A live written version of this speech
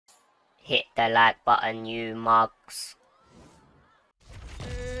Hit the like button, you mugs.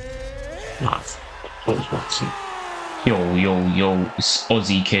 Yo, it's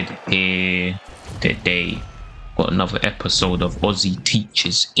Ozzy Kid here today. Got another episode of Ozzy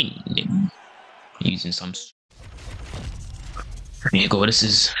Teaches in using some. Here you go. This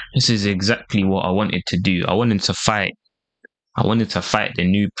is exactly what I wanted to do. I wanted to fight the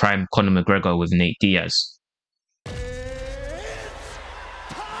new prime Conor McGregor with Nate Diaz.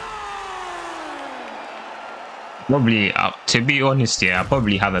 Probably, to be honest, I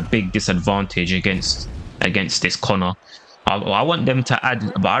probably have a big disadvantage against this Conor. I want them to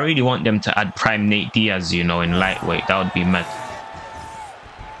add, but I really want them to add prime Nate Diaz, in lightweight. That would be mad.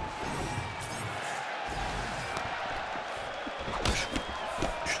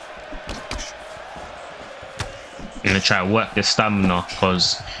 I'm gonna try to work the stamina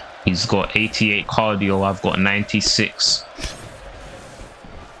because he's got 88 cardio. I've got 96.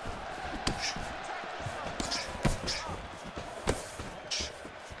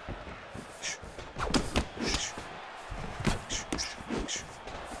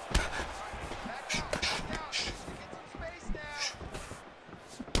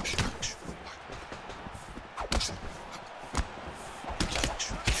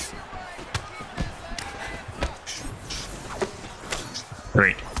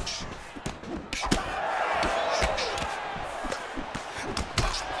 Great.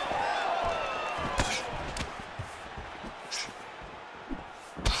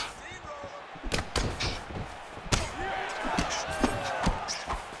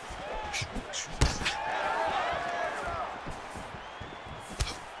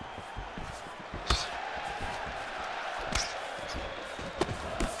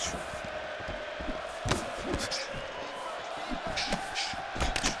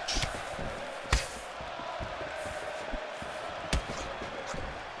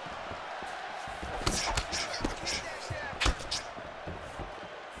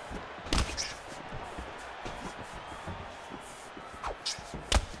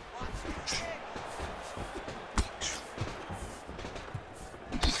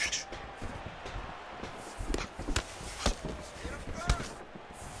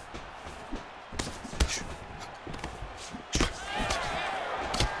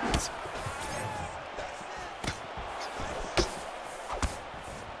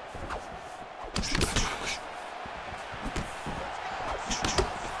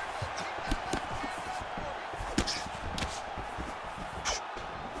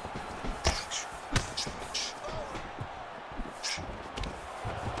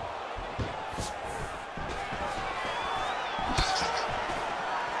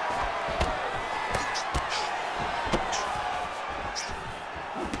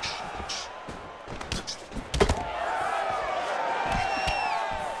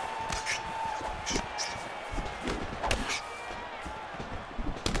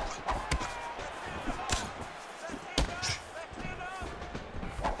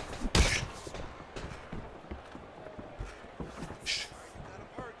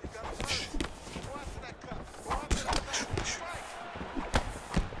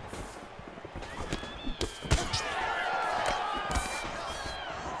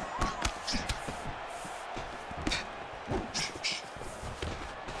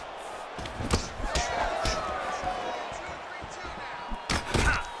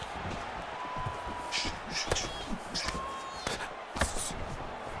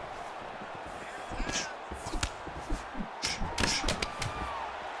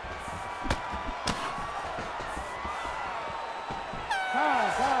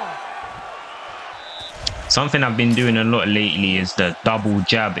 Something I've been doing a lot lately is the double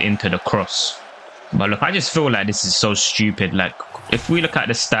jab into the cross. But look, I just feel like this is so stupid. Like, if we look at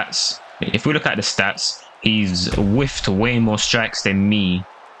the stats, he's whiffed way more strikes than me.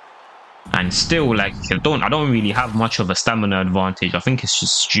 And still, like, I don't really have much of a stamina advantage. I think it's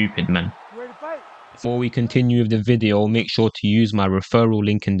just stupid, man. Before we continue with the video, make sure to use my referral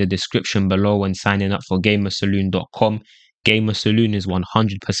link in the description below when signing up for GamerSaloon.com. GamerSaloon is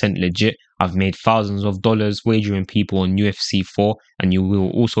 100% legit. I've made thousands of dollars wagering people on UFC 4, and you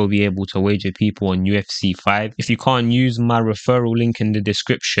will also be able to wager people on UFC 5. If you can't use my referral link in the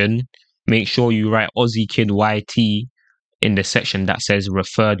description, make sure you write Ozzy Kid YT in the section that says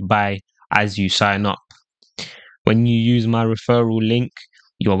referred by as you sign up. When you use my referral link,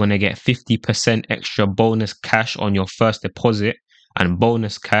 you're going to get 50% extra bonus cash on your first deposit, and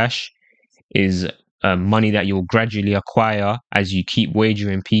bonus cash is money that you'll gradually acquire as you keep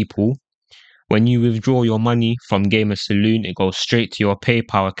wagering people. When you withdraw your money from GamerSaloon, it goes straight to your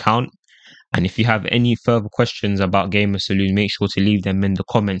PayPal account, And if you have any further questions about GamerSaloon, make sure to leave them in the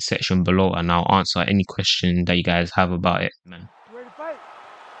comment section below, and I'll answer any question that you guys have about it, man. Ready to fight?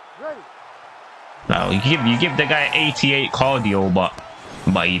 Ready. Now you give the guy 88 cardio,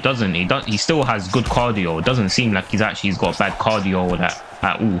 but he doesn't. He still has good cardio. It doesn't seem like he's got bad cardio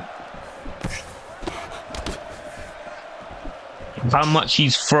at all. How much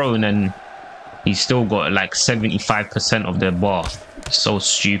he's thrown and he's still got like 75% of the bar. It's so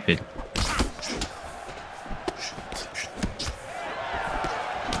stupid.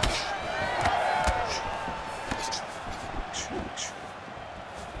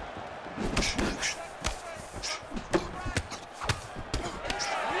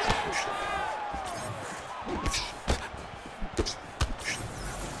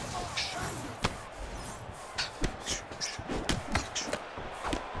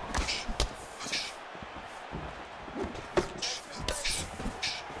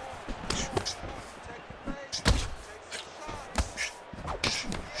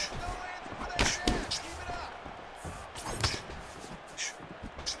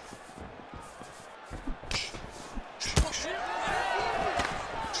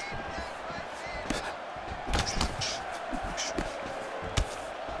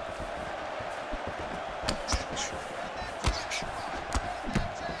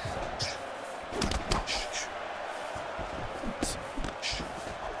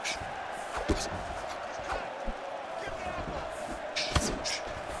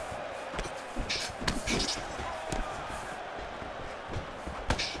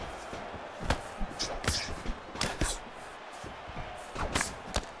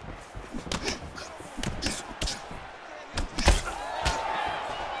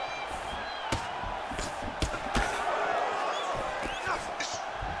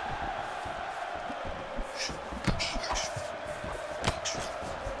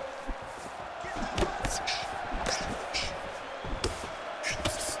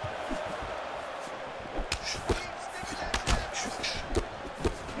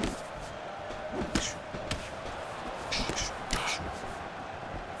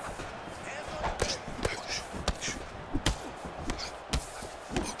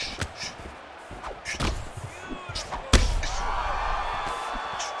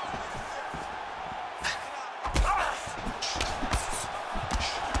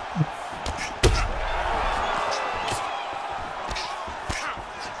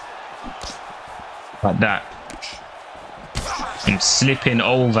 Like that. He's slipping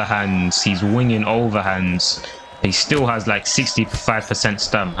overhands. He's winging overhands. He still has like 65%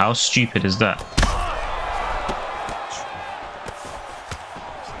 stam. How stupid is that?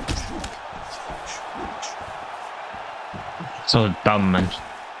 So dumb, man.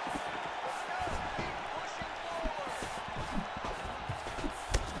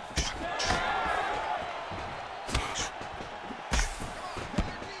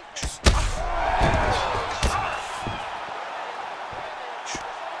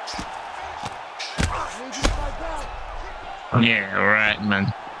 Yeah, right,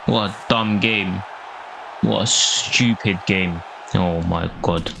 man. What a dumb game. What a stupid game. Oh my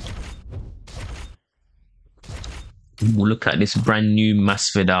god. Look at this brand new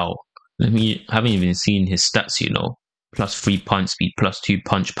Masvidal. I haven't even seen his stats, you know. +3 punch speed, +2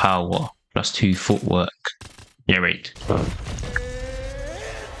 punch power, +2 footwork. Yeah, right.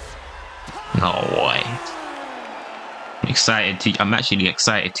 No way. I'm actually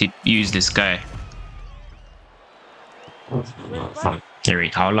excited to use this guy. Here,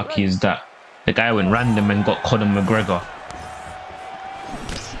 how lucky is that? The guy went random and got Conor McGregor.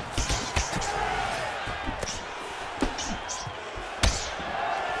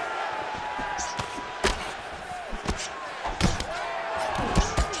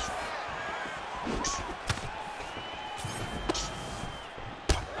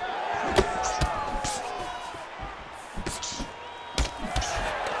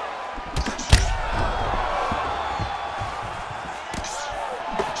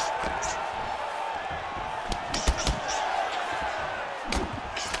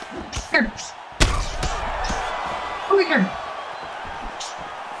 Over here.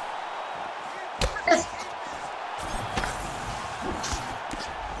 Yes.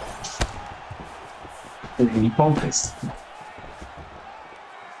 Really focused.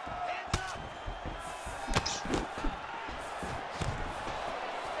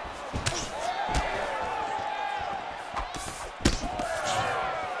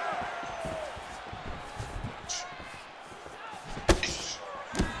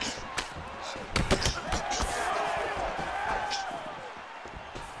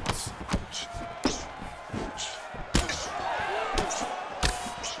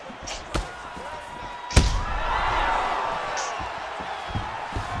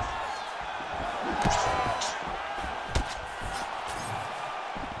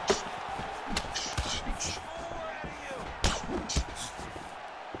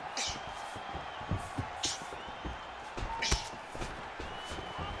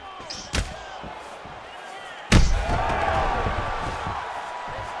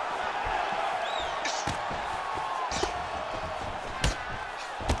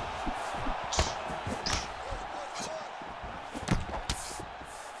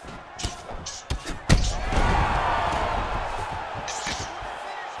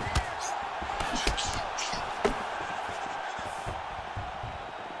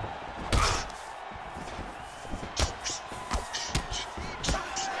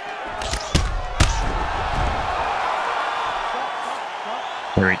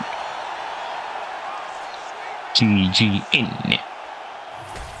 Eric. GG in.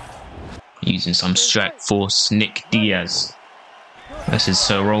 Using some Strikeforce. Nick Diaz versus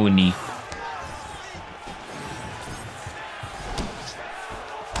Cerrone.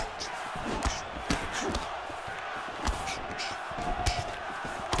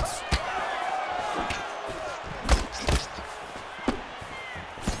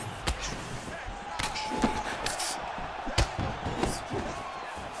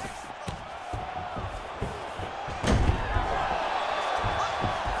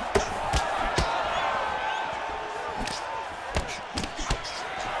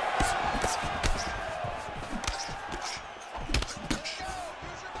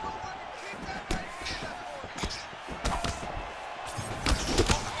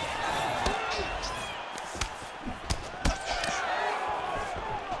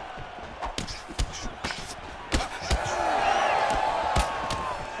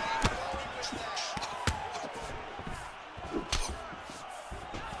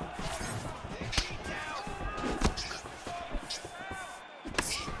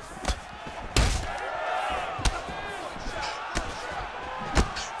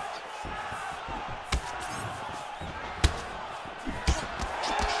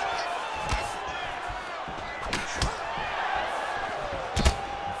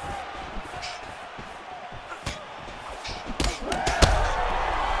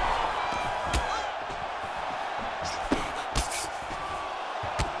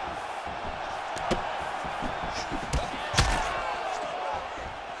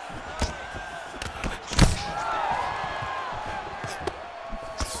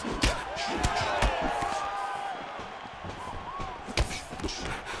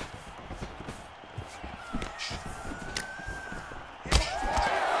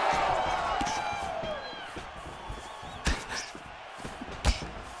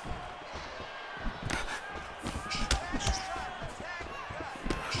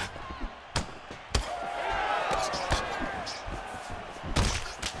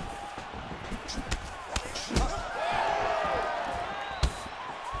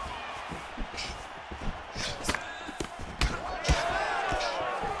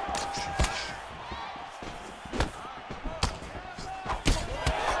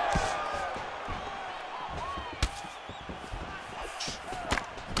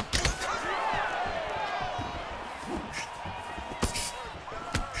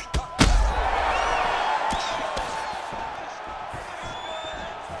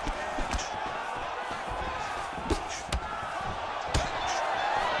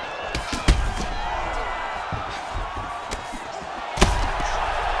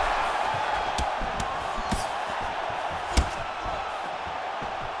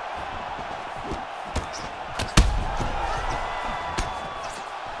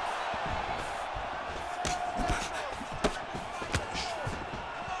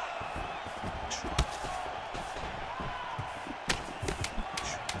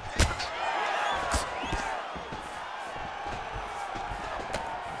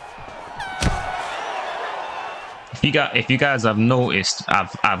 If you guys have noticed,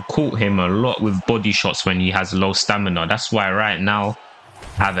 I've caught him a lot with body shots when he has low stamina. That's why right now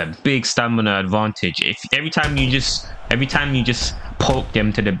I have a big stamina advantage. If every time you just poke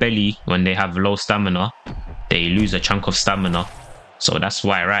them to the belly when they have low stamina, they lose a chunk of stamina. So that's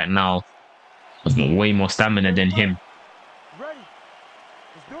why right now I've got way more stamina than him. Ready?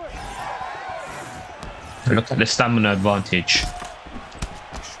 Let's do it. Look at the stamina advantage.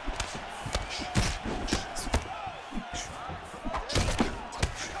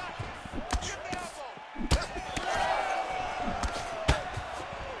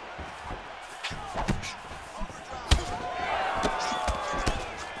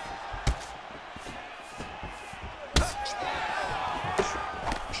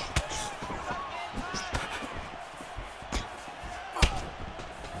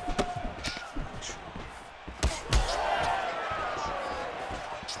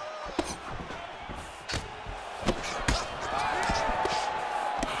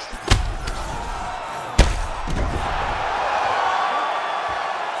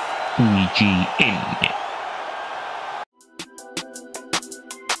 In.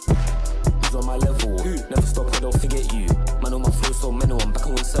 On my level, never stop, I don't forget you. Man on my flow so mental, I'm back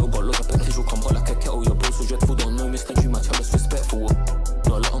on 1 settle.